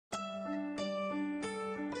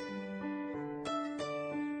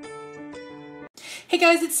Hey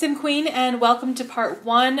guys, it's SimQueen and welcome to part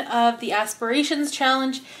 1 of the Aspirations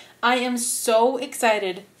challenge. I am so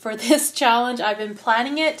excited for this challenge. I've been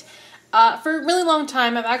planning it for a really long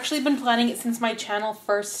time. I've actually been planning it since my channel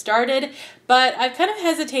first started, but I've kind of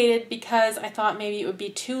hesitated because I thought maybe it would be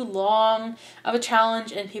too long of a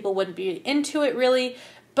challenge and people wouldn't be into it really.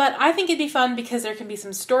 But I think it'd be fun because there can be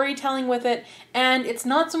some storytelling with it, and it's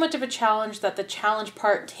not so much of a challenge that the challenge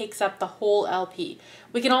part takes up the whole LP.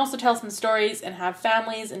 We can also tell some stories and have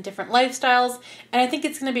families and different lifestyles, and I think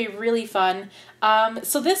it's going to be really fun.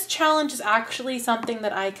 So this challenge is actually something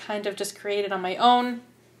that I kind of just created on my own.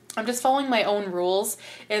 I'm just following my own rules.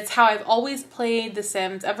 It's how I've always played The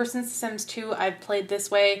Sims. Ever since The Sims 2, I've played this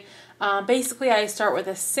way. Basically, I start with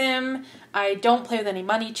a sim. I don't play with any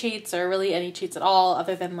money cheats or really any cheats at all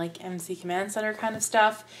other than like MC Command Center kind of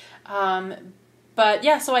stuff. But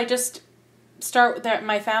yeah, so I just start with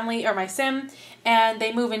my family or my sim and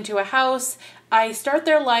they move into a house. I start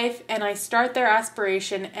their life and I start their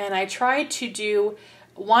aspiration and I try to do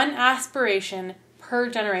one aspiration per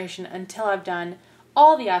generation until I've done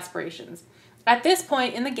all the aspirations. At this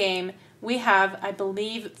point in the game, we have, I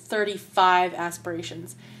believe, 35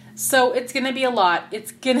 aspirations. So it's going to be a lot.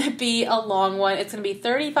 It's going to be a long one. It's going to be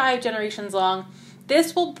 35 generations long.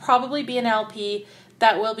 This will probably be an LP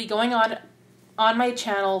that will be going on my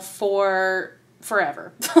channel for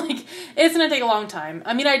forever. Like, it's going to take a long time.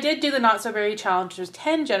 I mean, I did do the Not So Very challenge. There's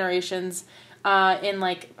 10 generations in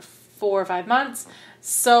like 4 or 5 months.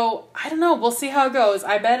 So, I don't know. We'll see how it goes.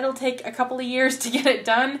 I bet it'll take a couple of years to get it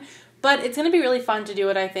done. But it's going to be really fun to do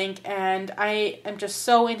it, I think, and I am just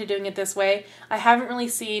so into doing it this way. I haven't really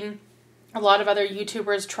seen a lot of other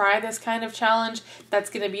YouTubers try this kind of challenge that's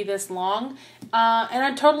going to be this long, and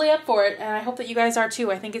I'm totally up for it, and I hope that you guys are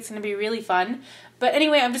too. I think it's going to be really fun. But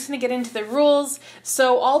anyway, I'm just going to get into the rules.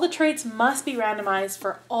 So all the traits must be randomized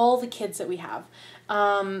for all the kids that we have.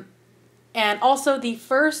 And also the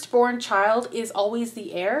firstborn child is always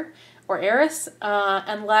the heir or heiress,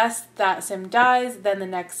 unless that sim dies, then the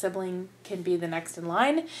next sibling can be the next in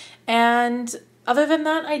line. And other than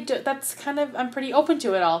that, I'm pretty open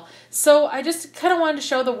to it all. So I just kind of wanted to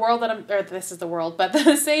show the world this is the world, but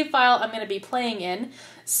the save file I'm going to be playing in.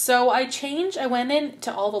 So I went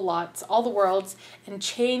into all the lots, all the worlds, and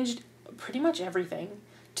changed pretty much everything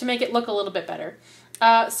to make it look a little bit better.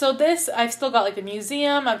 So this, I've still got like the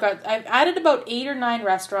museum, I've added about 8 or 9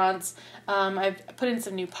 restaurants, I've put in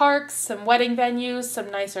some new parks, some wedding venues, some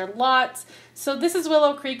nicer lots. So this is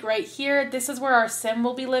Willow Creek right here. This is where our sim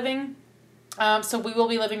will be living. So we will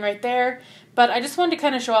be living right there. But I just wanted to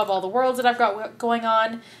kind of show off all the worlds that I've got going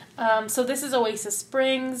on. So this is Oasis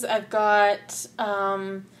Springs. I've got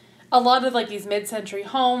a lot of like these mid-century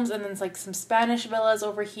homes, and then like some Spanish villas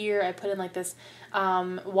over here. I put in like this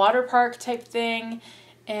water park type thing.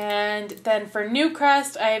 And then for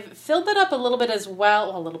Newcrest, I've filled that up a little bit as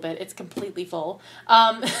well. A little bit. It's completely full.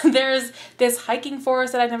 There's this hiking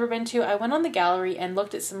forest that I've never been to. I went on the gallery and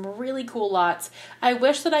looked at some really cool lots. I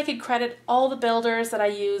wish that I could credit all the builders that I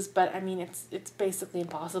used, but I mean, it's basically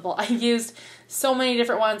impossible. I used so many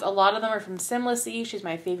different ones. A lot of them are from Simlacy. She's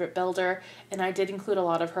my favorite builder, and I did include a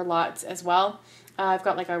lot of her lots as well. I've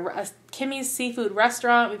got like a Kimmy's Seafood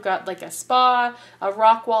Restaurant, we've got like a spa, a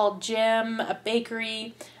rock wall gym, a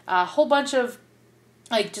bakery, a whole bunch of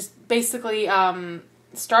like just basically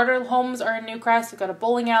starter homes are in Newcrest. We've got a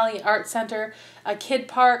bowling alley, art center, a kid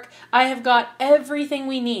park. I have got everything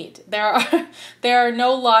we need. There are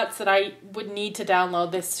no lots that I would need to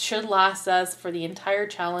download. This should last us for the entire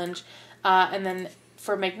challenge. And then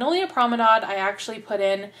for Magnolia Promenade, I actually put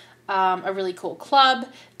in a really cool club.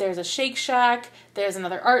 There's a Shake Shack, there's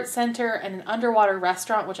another art center, and an underwater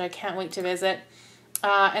restaurant, which I can't wait to visit.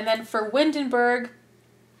 And then for Windenburg,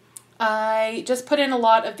 I just put in a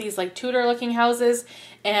lot of these like Tudor-looking houses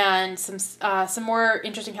and some more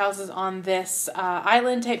interesting houses on this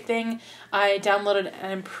island type thing. I downloaded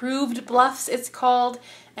an Improved Bluffs, it's called,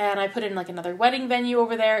 and I put in like another wedding venue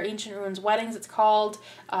over there, Ancient Ruins Weddings it's called,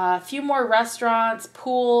 a few more restaurants,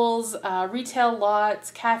 pools, retail lots,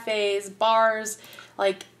 cafes, bars.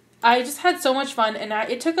 Like, I just had so much fun, and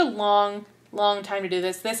it took a long time to do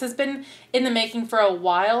this. This has been in the making for a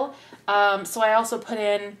while, so I also put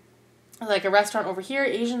in like a restaurant over here,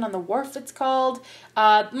 Asian on the Wharf it's called.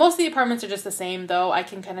 Most of the apartments are just the same though. I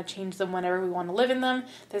can kind of change them whenever we want to live in them.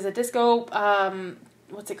 There's a disco,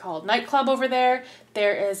 what's it called, nightclub over there.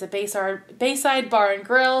 There is a Bayside Bar and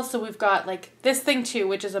Grill. So we've got like this thing too,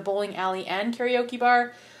 which is a bowling alley and karaoke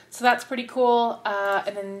bar. So that's pretty cool.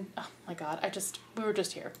 And then, oh my god, we were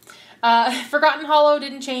just here. Forgotten Hollow,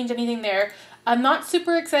 didn't change anything there. I'm not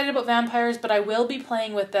super excited about vampires, but I will be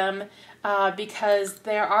playing with them because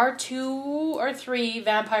there are 2 or 3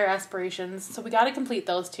 vampire aspirations, so we got to complete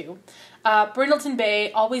those 2. Brindleton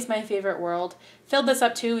Bay, always my favorite world. Filled this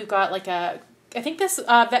up too. We've got like I think this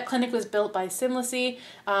vet clinic was built by Simlacy,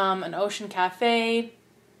 an ocean cafe,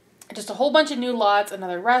 just a whole bunch of new lots,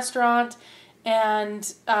 another restaurant,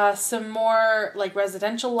 and some more like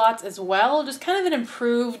residential lots as well. Just kind of an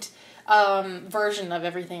improved version of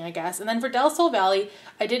everything, I guess. And then for Del Sol Valley,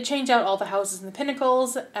 I did change out all the houses and the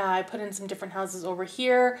pinnacles. I put in some different houses over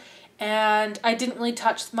here, and I didn't really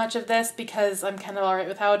touch much of this because I'm kind of alright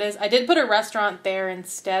with how it is. I did put a restaurant there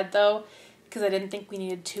instead though, because I didn't think we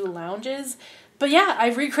needed 2 lounges. But yeah,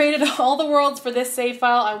 I've recreated all the worlds for this save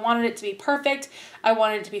file. I wanted it to be perfect. I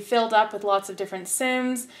wanted it to be filled up with lots of different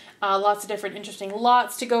Sims, lots of different interesting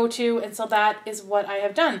lots to go to, and so that is what I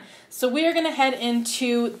have done. So we are going to head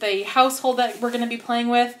into the household that we're going to be playing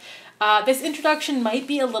with. This introduction might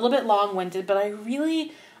be a little bit long-winded, but I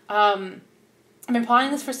really, I've been planning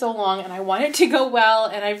this for so long, and I want it to go well,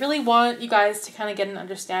 and I really want you guys to kind of get an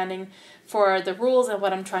understanding for the rules and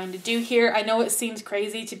what I'm trying to do here. I know it seems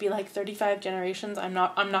crazy to be like 35 generations. I'm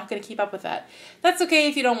not going to keep up with that. That's okay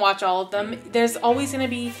if you don't watch all of them. There's always going to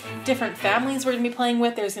be different families we're going to be playing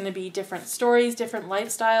with. There's going to be different stories, different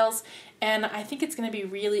lifestyles, and I think it's going to be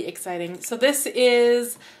really exciting. So this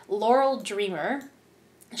is Laurel Dreamer.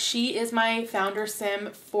 She is my founder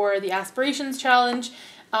sim for the Aspirations challenge.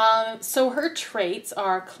 So her traits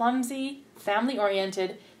are clumsy,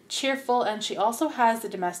 family-oriented, cheerful, and she also has the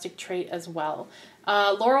domestic trait as well.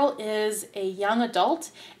 Laurel is a young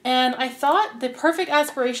adult, and I thought the perfect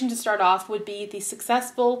aspiration to start off would be the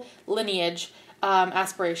successful lineage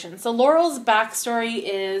aspiration. So Laurel's backstory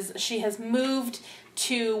is she has moved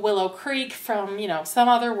to Willow Creek from, some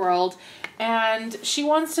other world, and she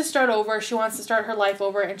wants to start over. She wants to start her life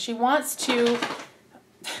over, and she wants to...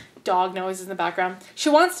 Dog noises in the background. She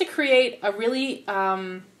wants to create a really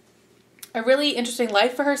interesting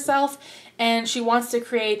life for herself, and she wants to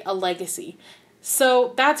create a legacy.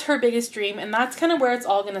 So that's her biggest dream, and that's kind of where it's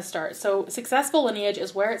all going to start. So successful lineage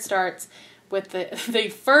is where it starts with the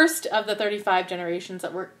first of the 35 generations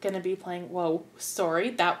that we're going to be playing. Whoa,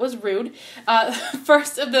 sorry, that was rude.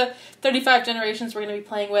 First of the 35 generations we're going to be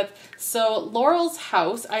playing with. So Laurel's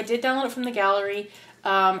house, I did download it from the gallery.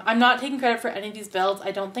 I'm not taking credit for any of these builds. I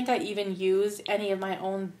don't think I even used any of my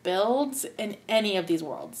own builds in any of these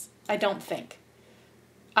worlds. I don't think.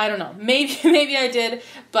 I don't know. Maybe I did,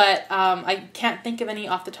 but I can't think of any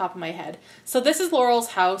off the top of my head. So this is Laurel's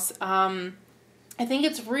house. I think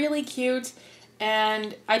it's really cute,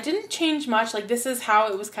 and I didn't change much. Like, this is how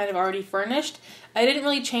it was kind of already furnished. I didn't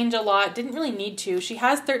really change a lot. Didn't really need to. She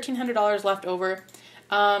has $1,300 left over.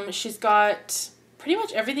 She's got pretty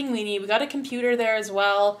much everything we need. We got a computer there as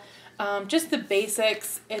well. Just the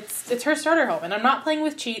basics. It's her starter home, and I'm not playing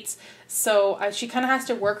with cheats, so she kind of has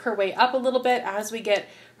to work her way up a little bit as we get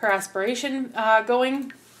her aspiration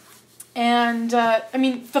going. And I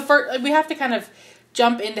mean, we have to kind of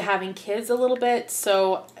jump into having kids a little bit,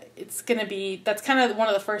 so that's kind of one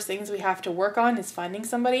of the first things we have to work on is finding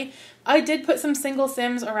somebody. I did put some single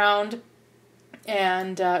Sims around,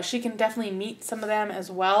 and she can definitely meet some of them as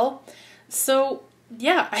well. So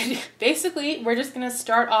yeah, basically, we're just going to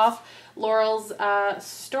start off Laurel's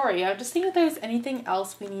story. I'm just thinking if there's anything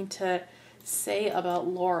else we need to say about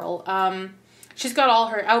Laurel. She's got all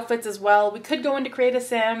her outfits as well. We could go into Create a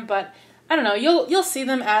Sim, but I don't know. You'll see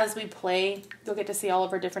them as we play. You'll get to see all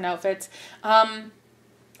of her different outfits.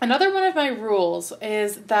 Another one of my rules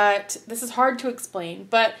is that, this is hard to explain,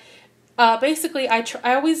 but basically, I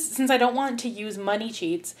always, since I don't want to use money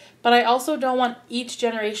cheats, but I also don't want each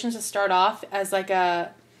generation to start off as like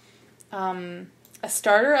a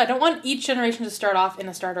starter. I don't want each generation to start off in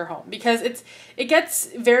a starter home because it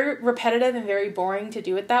gets very repetitive and very boring to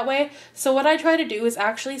do it that way. So what I try to do is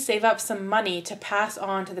actually save up some money to pass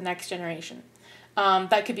on to the next generation.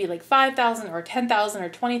 That could be like 5,000 or 10,000 or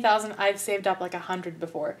 20,000. I've saved up like 100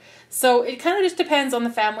 before. So it kind of just depends on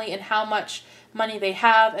the family and how much money they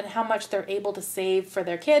have and how much they're able to save for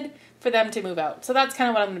their kid for them to move out. So that's kind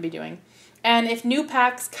of what I'm going to be doing. And if new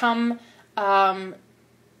packs come, or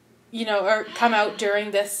come out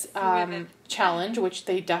during this challenge, which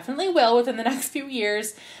they definitely will within the next few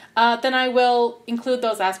years, then I will include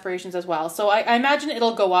those aspirations as well. So I imagine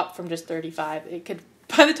it'll go up from just 35. It could,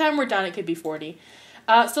 by the time we're done, it could be 40.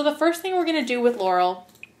 So the first thing we're going to do with Laurel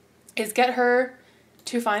is get her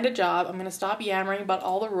to find a job. I'm going to stop yammering about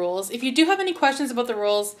all the rules. If you do have any questions about the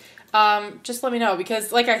rules, just let me know,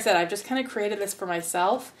 because like I said, I've just kind of created this for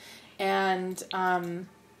myself, and I'm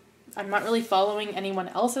not really following anyone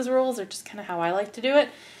else's rules. They're just kind of how I like to do it.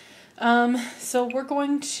 So we're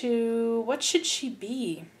going to, what should she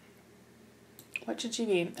be? What should she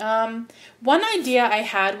be? One idea I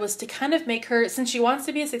had was to kind of make her, since she wants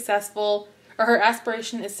to be a successful, or her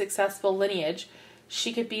aspiration is successful lineage,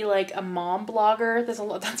 she could be like a mom blogger. There's a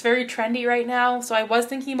lot that's very trendy right now. So I was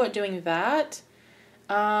thinking about doing that.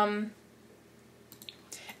 And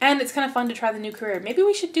it's kind of fun to try the new career. Maybe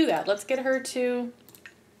we should do that. Let's get her to,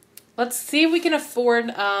 let's see if we can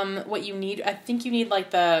afford what you need. I think you need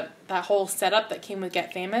like that whole setup that came with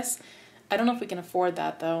Get Famous. I don't know if we can afford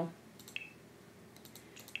that though.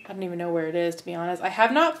 I don't even know where it is, to be honest. I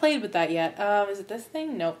have not played with that yet. Is it this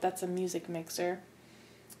thing? Nope, that's a music mixer.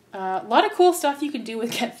 A lot of cool stuff you can do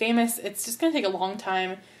with Get Famous. It's just going to take a long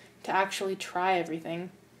time to actually try everything.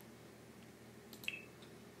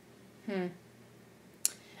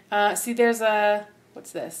 See, there's a,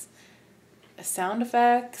 what's this? A sound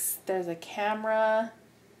effects. There's a camera.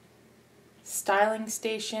 Styling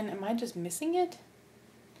station. Am I just missing it?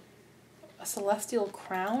 A celestial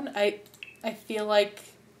crown. I feel like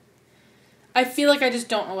I just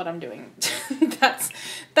don't know what I'm doing.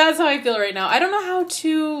 That's how I feel right now. I don't know how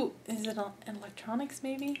to, is it an electronics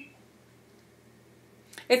maybe?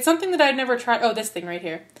 It's something that I've never tried. Oh, this thing right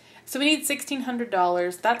here. So we need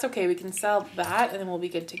 $1,600. That's okay. We can sell that and then we'll be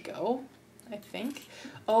good to go, I think.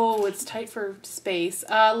 Oh, it's tight for space.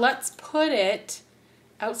 Let's put it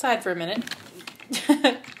outside for a minute.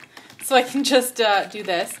 So I can just do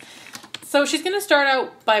this. So she's going to start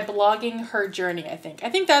out by blogging her journey, I think. I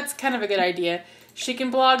think that's kind of a good idea. She can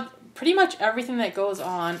blog pretty much everything that goes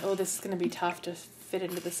on. Oh, this is going to be tough to fit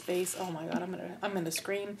into the space. Oh my god, I'm going to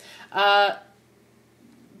scream.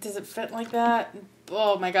 Does it fit like that?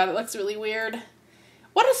 Oh my god, it looks really weird.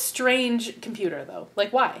 What a strange computer though.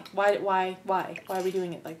 Like why? Why are we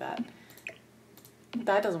doing it like that?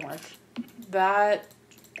 That doesn't work. That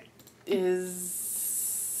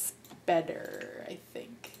is better, I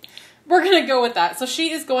think. We're going to go with that. So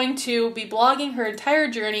she is going to be blogging her entire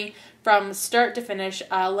journey from start to finish.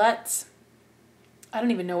 I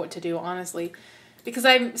don't even know what to do, honestly, because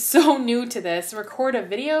I'm so new to this. Record a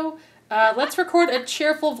video. Let's record a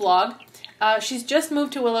cheerful vlog. She's just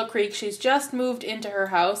moved to Willow Creek. She's just moved into her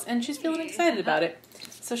house, and she's feeling excited about it.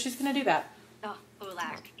 So she's going to do that.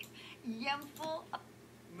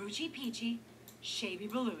 Moochie Peachy, Shavy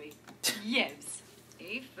Balooey, Yibs,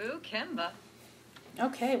 Ifu Kimba.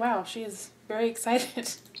 Okay, wow, she is very excited.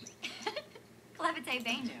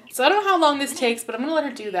 So So I don't know how long this takes, but I'm going to let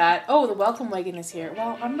her do that. Oh, the welcome wagon is here.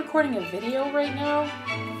 Well, I'm recording a video right now.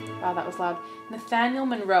 Wow, that was loud. Nathaniel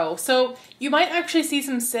Monroe. So you might actually see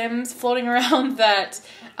some Sims floating around that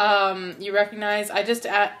you recognize. I just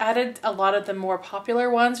added a lot of the more popular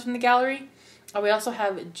ones from the gallery. We also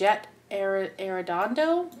have Jet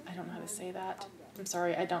Arredondo. I don't know how to say that. I'm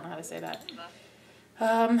sorry, I don't know how to say that.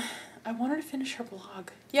 I want her to finish her blog.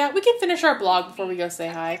 Yeah, we can finish our blog before we go say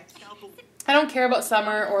hi. I don't care about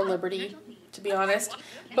Summer or Liberty, to be honest.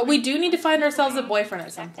 But we do need to find ourselves a boyfriend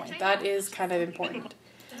at some point. That is kind of important.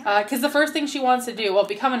 Because the first thing she wants to do, well,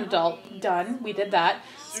 become an adult, done. We did that.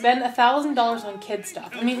 Spend $1,000 on kid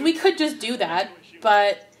stuff. I mean, we could just do that,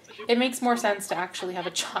 but it makes more sense to actually have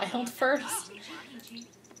a child first.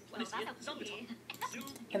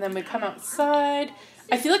 And then we come outside.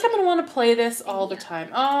 I feel like I'm going to want to play this all the time.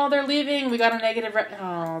 Oh, they're leaving. We got a negative...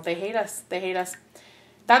 Oh, they hate us. They hate us.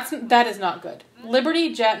 That is not good.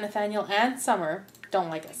 Liberty, Jet, Nathaniel, and Summer don't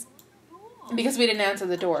like us. Because we didn't answer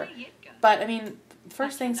the door. But, I mean,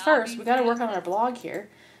 first things first, we got to work on our blog here.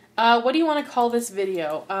 What do you want to call this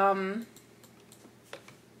video?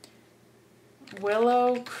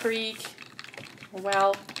 Willow Creek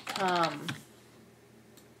Welcome.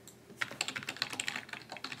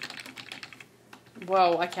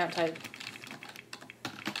 Whoa, I can't type.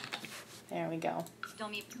 There we go.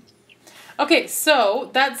 Okay,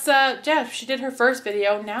 so that's Jeff. She did her first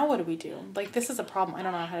video. Now what do we do? Like, this is a problem. I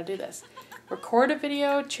don't know how to do this. Record a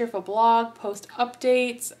video, cheerful blog, post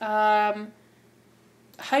updates,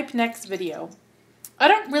 hype next video. I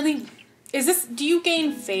don't really... do you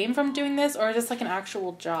gain fame from doing this, or is this like an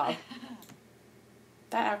actual job?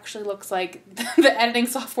 That actually looks like the editing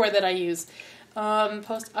software that I use.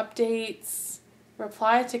 Post updates.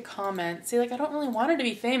 Reply to comments. See, like, I don't really want her to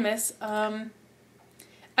be famous.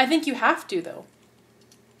 I think you have to, though.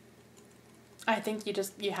 I think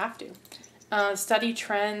you have to. Study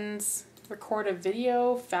trends, record a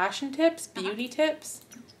video, fashion tips, beauty tips.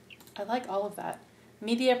 I like all of that.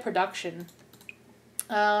 Media production.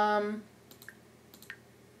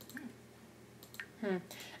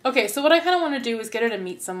 Okay, so what I kind of want to do is get her to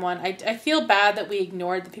meet someone. I feel bad that we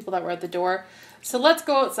ignored the people that were at the door. So let's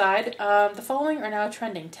go outside. The following are now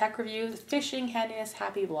trending. Tech reviews, fishing, handiness,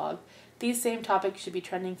 happy vlog. These same topics should be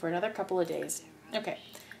trending for another couple of days. Okay,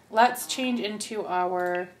 let's change into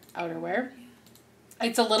our outerwear.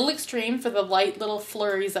 It's a little extreme for the light little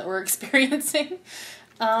flurries that we're experiencing.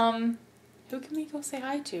 Who can we go say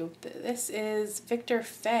hi to? This is Victor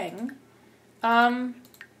Feng.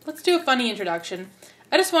 Let's do a funny introduction.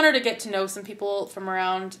 I just want her to get to know some people from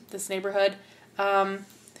around this neighborhood. Who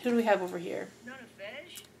do we have over here?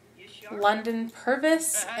 London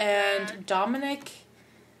Purvis and Dominic.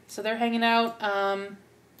 So they're hanging out.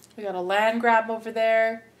 We got a land grab over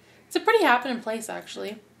there. It's a pretty happening place,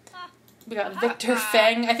 actually. We got Victor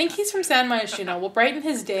Feng. I think he's from San Myshuno. We'll brighten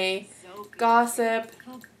his day. Gossip.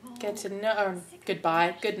 Get to know. Or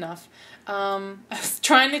goodbye. Good enough. I was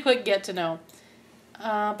trying to click get to know.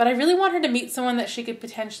 But I really want her to meet someone that she could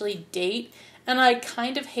potentially date. And I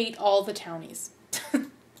kind of hate all the townies.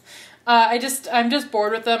 I'm just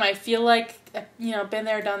bored with them. I feel like, been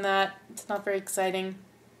there, done that. It's not very exciting.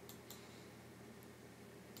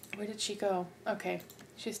 Where did she go? Okay,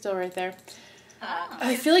 she's still right there.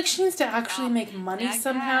 I feel like she needs to actually make money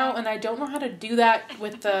somehow, and I don't know how to do that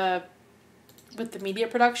with the media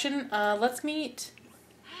production. Let's meet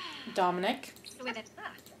Dominic.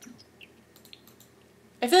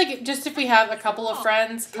 I feel like just if we have a couple of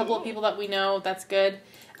friends, a couple of people that we know, that's good.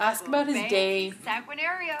 Ask about his day.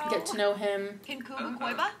 Get to know him.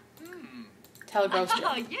 Tell a gross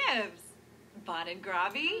joke.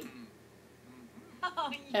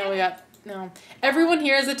 And we got everyone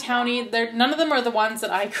here is a townie. None of them are the ones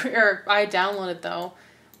that I downloaded though,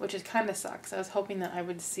 which is kind of sucks. I was hoping that I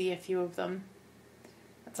would see a few of them.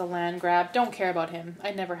 That's a land grab. Don't care about him.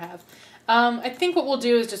 I never have. I think what we'll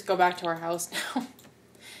do is just go back to our house now.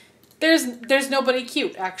 There's nobody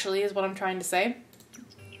cute actually, is what I'm trying to say.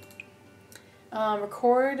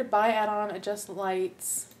 Record, buy add-on, adjust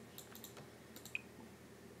lights.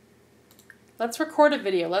 Let's record a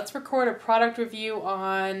video. Let's record a product review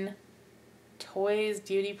on toys,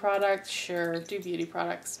 beauty products. Sure, do beauty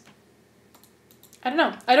products. I don't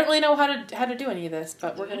know. I don't really know how to do any of this,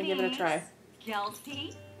 but we're gonna give it a try.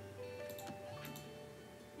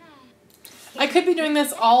 I could be doing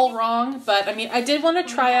this all wrong, but I mean, I did want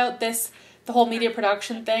to try out the whole media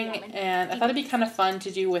production thing, and I thought it'd be kind of fun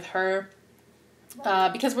to do with her.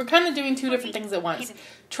 Because we're kind of doing two different things at once.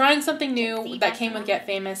 Trying something new that came with Get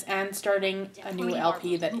Famous and starting a new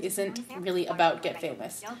LP that isn't really about Get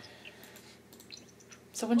Famous.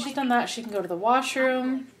 So when she's done that, she can go to the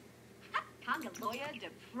washroom.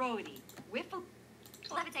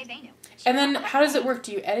 And then how does it work?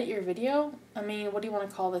 Do you edit your video? I mean, what do you want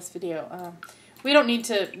to call this video? We don't need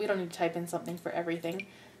to type in something for everything.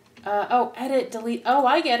 Oh, edit, delete. Oh,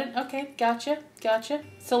 I get it. Okay, gotcha.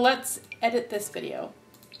 So let's edit this video.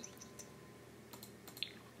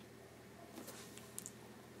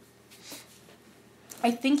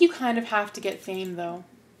 I think you kind of have to get fame, though,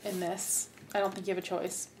 in this. I don't think you have a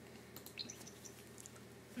choice.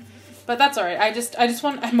 But that's alright.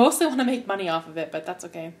 I mostly want to make money off of it, but that's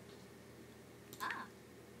okay.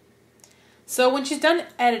 So when she's done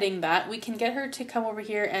editing that, we can get her to come over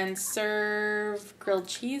here and serve grilled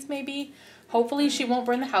cheese, maybe. Hopefully she won't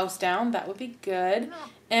burn the house down. That would be good.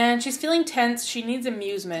 And she's feeling tense. She needs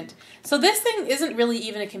amusement. So this thing isn't really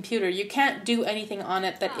even a computer. You can't do anything on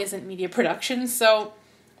it that isn't media production. So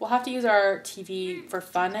we'll have to use our TV for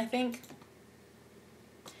fun, I think.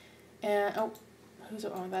 And,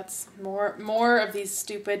 that's more of these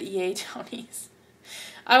stupid EA townies.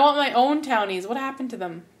 I want my own townies. What happened to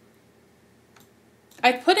them?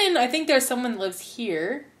 I think there's someone that lives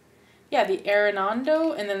here. Yeah, the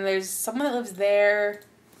Arenando, and then there's someone that lives there.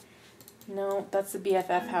 No, that's the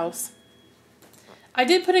BFF house. I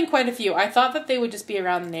did put in quite a few. I thought that they would just be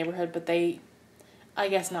around the neighborhood, but I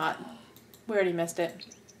guess not. We already missed it.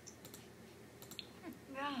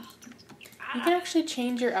 You can actually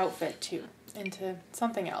change your outfit, too, into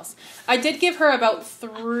something else. I did give her about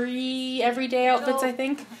 3 everyday outfits, I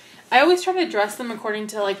think. I always try to dress them according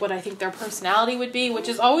to like what I think their personality would be, which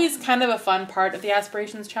is always kind of a fun part of the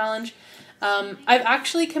Aspirations challenge. I've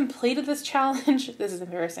actually completed this challenge, this is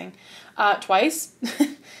embarrassing, twice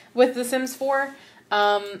with The Sims 4.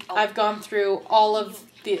 I've gone through all of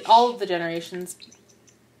the generations,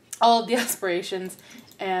 all of the Aspirations,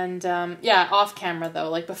 and yeah, off camera though,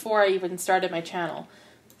 like before I even started my channel.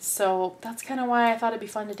 So that's kind of why I thought it'd be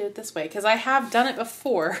fun to do it this way, because I have done it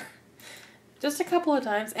before. Just a couple of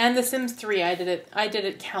times. And The Sims 3, I did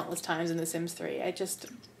it countless times in The Sims 3.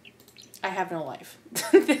 I have no life.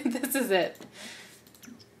 This is it.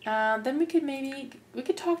 Then we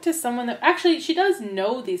could talk to someone that, actually, she does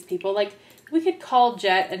know these people. Like, we could call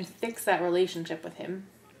Jet and fix that relationship with him.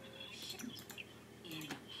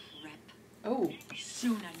 Oh.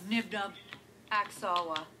 Sooner nibbed up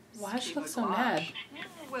Axawa. Why does she look so mad?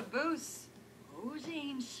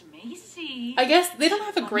 I guess they don't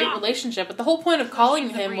have a great relationship, but the whole point of calling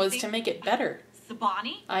him was to make it better.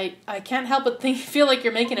 I can't help but feel like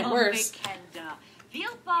you're making it worse. You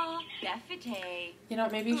know,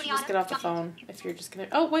 maybe you should just get off the phone if you're just gonna...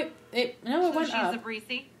 Oh, wait. No, it went up. I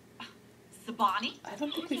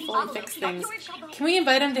don't think we fully fixed things. Can we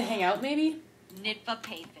invite him to hang out, maybe?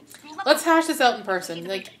 Let's hash this out in person.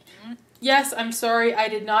 Like, yes, I'm sorry, I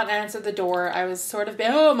did not answer the door. I was sort of...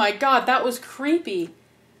 Oh my god, that was creepy.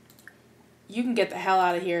 You can get the hell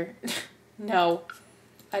out of here. No.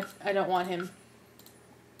 I don't want him.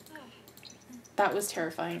 That was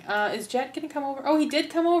terrifying. Is Jet gonna come over? Oh, he did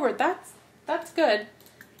come over. That's good.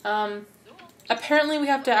 Apparently we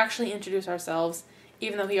have to actually introduce ourselves,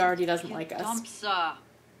 even though he already doesn't like us.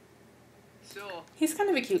 He's kind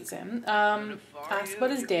of a cute sim. Ask about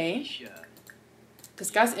his day.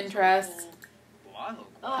 Discuss interests.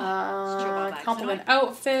 Compliment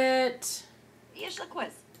outfit.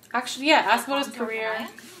 Actually, yeah, ask about his career.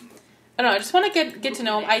 I don't know, I just want to get to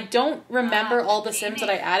know him. I don't remember all the Sims that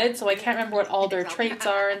I added, so I can't remember what all their traits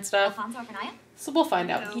are and stuff. So we'll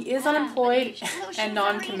find out. He is unemployed and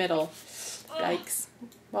non-committal. Yikes.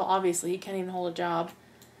 Well, obviously, he can't even hold a job.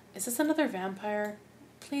 Is this another vampire?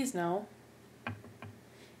 Please no.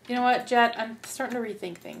 You know what, Jet? I'm starting to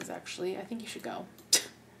rethink things, actually. I think you should go.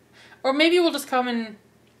 Or maybe we'll just come and...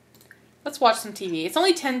 Let's watch some TV. It's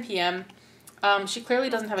only 10 p.m. She clearly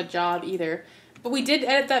doesn't have a job either. But we did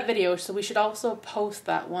edit that video, so we should also post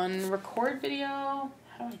that one. Record video? How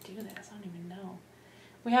do I do this? I don't even know.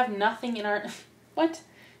 We have nothing in our... What?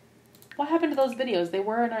 What happened to those videos? They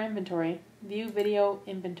were in our inventory. View video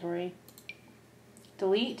inventory.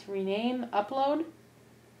 Delete, rename, upload.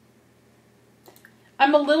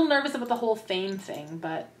 I'm a little nervous about the whole fame thing,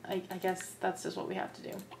 but I guess that's just what we have to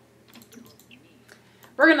do.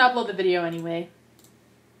 We're going to upload the video anyway.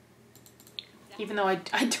 Even though I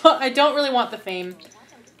don't really want the fame.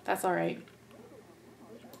 That's alright.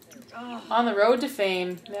 On the road to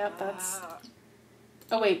fame. Yep, that's...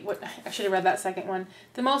 Oh wait, what? I should have read that second one.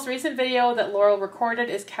 The most recent video that Laurel recorded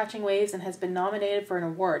is Catching Waves and has been nominated for an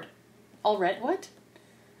award. Already? What?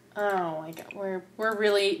 Oh my god, we're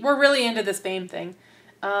really into this fame thing.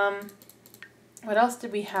 What else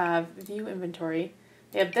did we have? View inventory.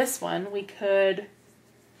 We have this one. We could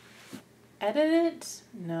edit it?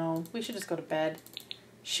 No, we should just go to bed.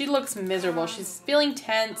 She looks miserable. She's feeling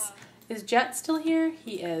tense. Is Jet still here?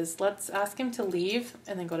 He is. Let's ask him to leave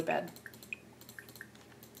and then go to bed.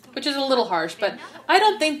 Which is a little harsh, but I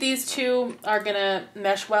don't think these two are gonna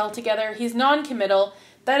mesh well together. He's non-committal.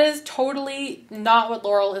 That is totally not what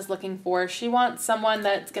Laurel is looking for. She wants someone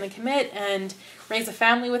that's gonna commit and raise a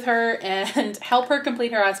family with her and help her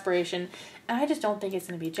complete her aspiration. And I just don't think it's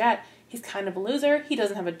gonna be Jet. He's kind of a loser. He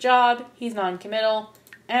doesn't have a job. He's non-committal.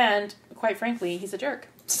 And quite frankly, he's a jerk.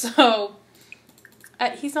 So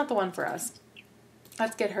he's not the one for us.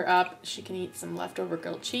 Let's get her up. She can eat some leftover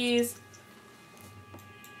grilled cheese.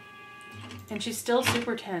 And she's still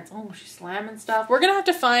super tense. Oh, she's slamming stuff. We're going to have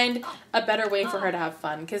to find a better way for her to have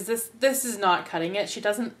fun. Because this is not cutting it. She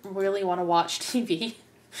doesn't really want to watch TV.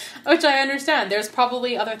 Which I understand. There's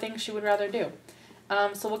probably other things she would rather do.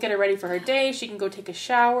 So we'll get her ready for her day. She can go take a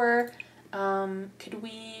shower. Could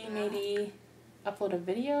we maybe upload a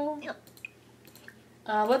video?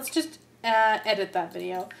 Let's just edit that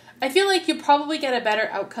video. I feel like you probably get a better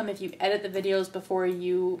outcome if you edit the videos before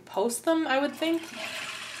you post them, I would think.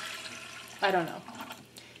 I don't know.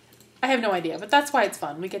 I have no idea, but that's why it's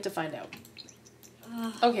fun. We get to find out.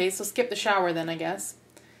 Okay, so skip the shower then, I guess.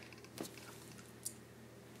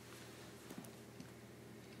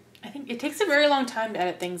 I think it takes a very long time to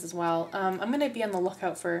edit things as well. I'm going to be on the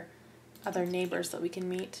lookout for other neighbors that we can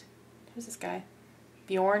meet. Who's this guy?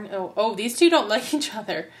 Bjorn? Oh, these two don't like each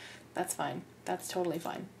other. That's fine. That's totally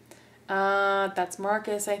fine. That's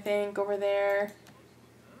Marcus, I think, over there.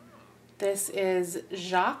 This is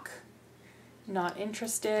Jacques. Not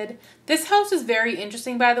interested. This house is very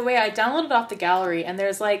interesting, by the way. I downloaded off the gallery, and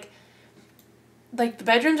there's like the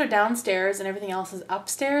bedrooms are downstairs and everything else is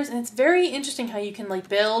upstairs, and it's very interesting how you can like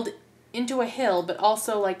build into a hill, but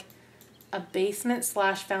also like a basement /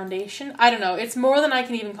 foundation. I don't know. It's more than I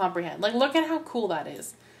can even comprehend. Like, look at how cool that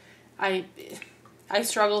is. I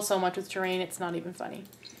struggle so much with terrain, it's not even funny.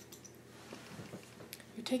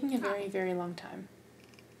 You're taking a very, very long time.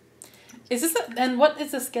 Is this and what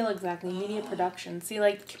is the skill exactly? Media production. See,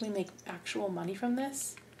 like, can we make actual money from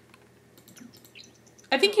this?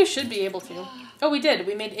 I think you should be able to. Oh, we did.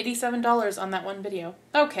 We made $87 on that one video.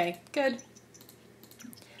 Okay, good.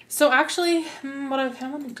 So actually, what I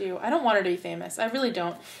kind of want to do, I don't want her to be famous. I really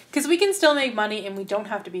don't. Because we can still make money and we don't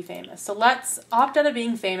have to be famous. So let's opt out of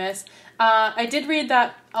being famous. I did read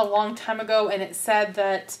that a long time ago, and it said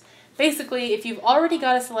that basically if you've already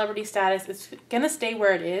got a celebrity status, it's going to stay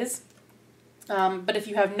where it is. But if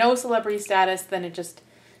you have no celebrity status, then it just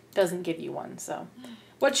doesn't give you one. So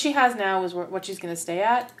what she has now is what she's going to stay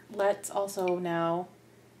at. Let's also now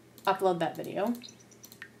upload that video.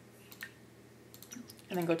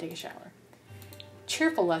 And then go take a shower.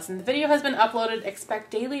 Cheerful lesson. The video has been uploaded.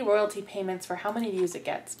 Expect daily royalty payments for how many views it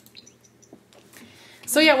gets.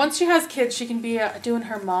 So yeah, once she has kids, she can be doing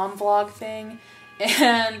her mom vlog thing.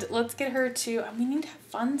 And let's get her to... we need to have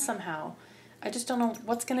fun somehow. I just don't know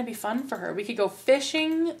what's going to be fun for her. We could go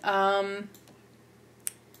fishing.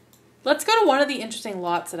 Let's go to one of the interesting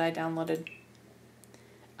lots that I downloaded.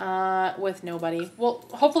 With nobody. Well,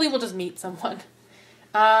 hopefully we'll just meet someone.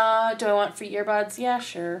 Do I want free earbuds? Yeah,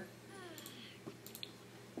 sure.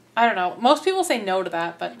 I don't know. Most people say no to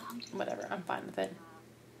that, but whatever. I'm fine with it.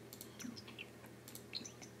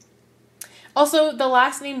 Also, the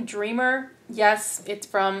last name Dreamer, yes, it's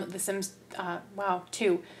from The Sims,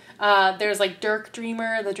 2. There's like Dirk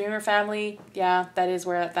Dreamer, the Dreamer family. Yeah, that is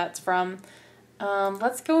where that's from.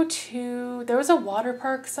 Let's go to, there was a water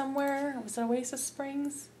park somewhere. Was it Oasis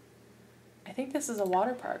Springs? I think this is a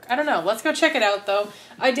water park. I don't know. Let's go check it out, though.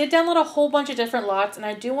 I did download a whole bunch of different lots, and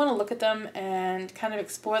I do want to look at them and kind of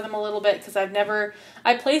explore them a little bit, because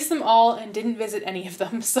I placed them all and didn't visit any of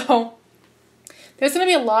them. So there's going to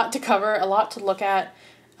be a lot to cover, a lot to look at,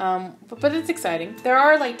 but it's exciting. There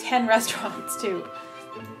are like 10 restaurants, too.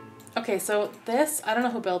 Okay, so this, I don't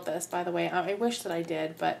know who built this, by the way. I wish that I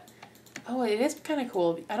did, but, oh, it is kind of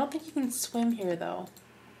cool. I don't think you can swim here, though.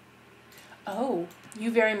 Oh, you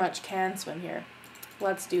very much can swim here.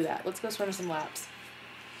 Let's do that. Let's go swim some laps.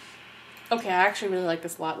 Okay, I actually really like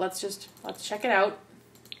this lot. Let's check it out.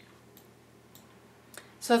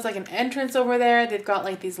 So it's like an entrance over there. They've got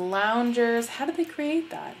like these loungers. How did they create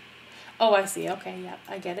that? Oh, I see. Okay, yeah,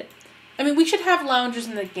 I get it. I mean, we should have loungers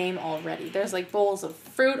in the game already. There's like bowls of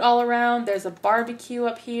fruit all around. There's a barbecue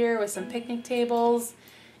up here with some picnic tables.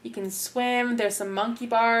 You can swim. There's some monkey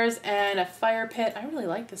bars and a fire pit. I really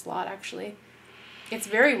like this lot, actually. It's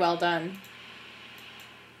very well done.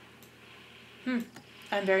 I'm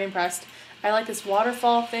very impressed. I like this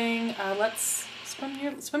waterfall thing. Let's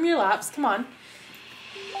swim your laps. Come on.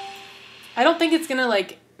 I don't think it's gonna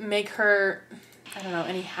like make her, I don't know,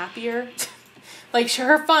 any happier. Like, sure,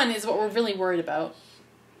 her fun is what we're really worried about.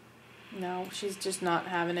 No, she's just not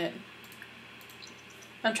having it.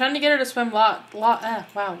 I'm trying to get her to swim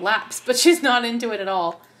laps, but she's not into it at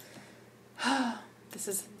all. This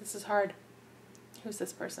is hard. Who's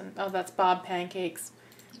this person? Oh, that's Bob Pancakes.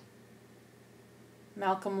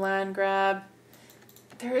 Malcolm Landgrab.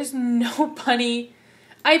 There is no bunny.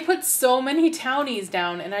 I put so many townies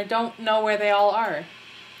down, and I don't know where they all are.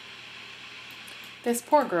 This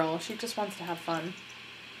poor girl, she just wants to have fun.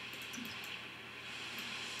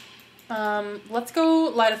 Let's go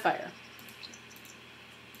light a fire.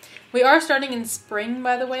 We are starting in spring,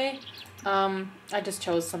 by the way. I just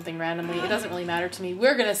chose something randomly. It doesn't really matter to me.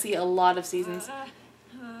 We're going to see a lot of seasons.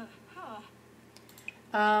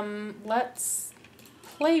 Let's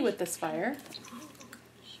play with this fire.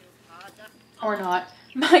 Or not.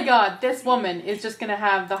 My God, this woman is just going to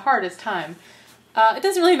have the hardest time. It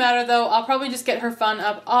doesn't really matter, though. I'll probably just get her fun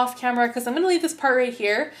up off camera, because I'm going to leave this part right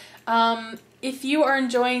here. If you are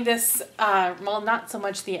enjoying this, well, not so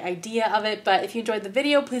much the idea of it, but if you enjoyed the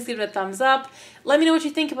video, please give it a thumbs up. Let me know what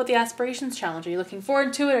you think about the Aspirations Challenge. Are you looking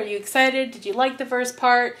forward to it? Are you excited? Did you like the first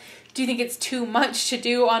part? Do you think it's too much to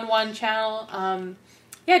do on one channel?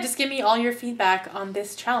 Yeah, just give me all your feedback on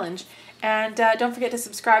this challenge. And don't forget to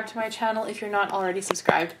subscribe to my channel if you're not already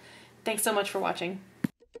subscribed. Thanks so much for watching.